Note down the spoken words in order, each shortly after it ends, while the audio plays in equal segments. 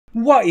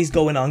What is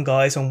going on,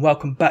 guys, and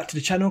welcome back to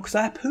the channel because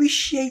I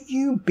appreciate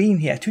you being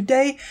here.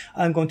 Today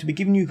I'm going to be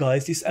giving you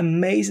guys this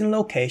amazing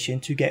location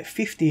to get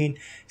 15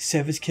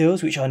 service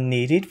kills which are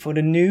needed for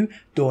the new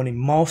Dawning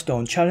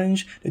Milestone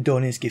Challenge, the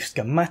Dawning's Gift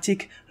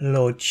Schematic,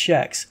 Lord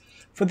Shaxx.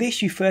 For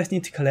this you first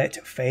need to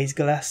collect phase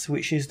glass,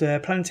 which is the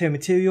planetary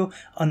material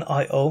on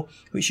Io,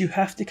 which you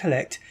have to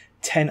collect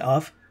 10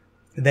 of.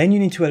 Then you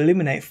need to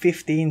eliminate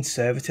 15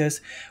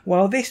 servitors.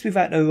 While this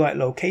without the right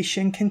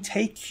location can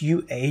take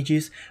you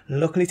ages,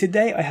 luckily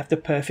today I have the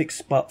perfect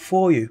spot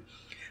for you.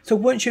 So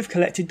once you've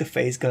collected the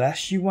phase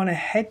glass, you want to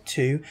head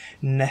to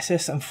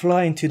Nessus and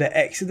fly into the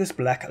Exodus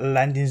Black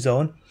landing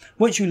zone.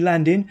 Once you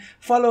land in,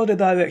 follow the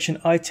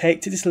direction I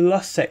take to this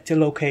lost sector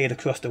located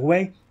across the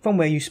way from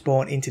where you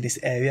spawn into this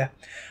area.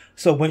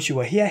 So once you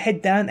are here,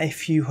 head down a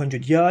few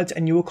hundred yards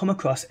and you will come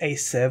across a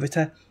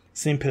servitor.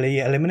 Simply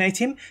eliminate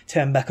him,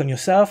 turn back on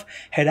yourself,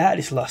 head out of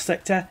this lost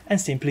sector and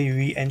simply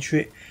re-enter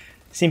it.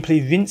 Simply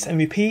rinse and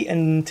repeat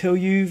until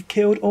you've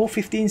killed all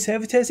 15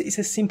 servitors. It's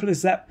as simple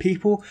as that,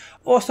 people.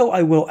 Also,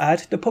 I will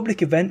add, the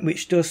public event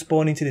which does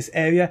spawn into this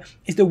area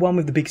is the one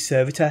with the big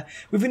servitor.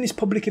 Within this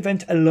public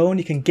event alone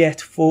you can get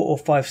 4 or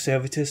 5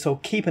 servitors, so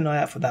keep an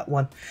eye out for that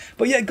one.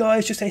 But yeah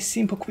guys, just a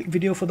simple quick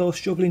video for those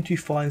struggling to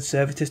find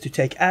servitors to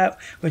take out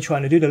when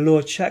trying to do the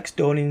Lord Shaxx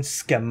Dawning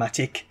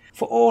Schematic.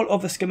 For all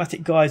other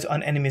schematic guides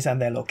on enemies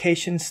and their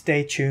locations,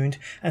 stay tuned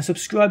and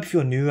subscribe if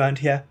you're new around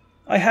here.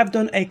 I have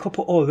done a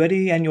couple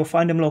already and you'll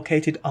find them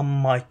located on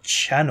my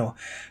channel.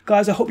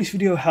 Guys, I hope this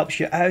video helps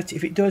you out.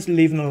 If it does,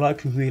 leaving a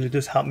like really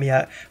does help me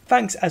out.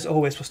 Thanks as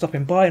always for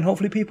stopping by, and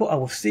hopefully people, I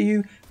will see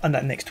you on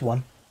that next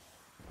one.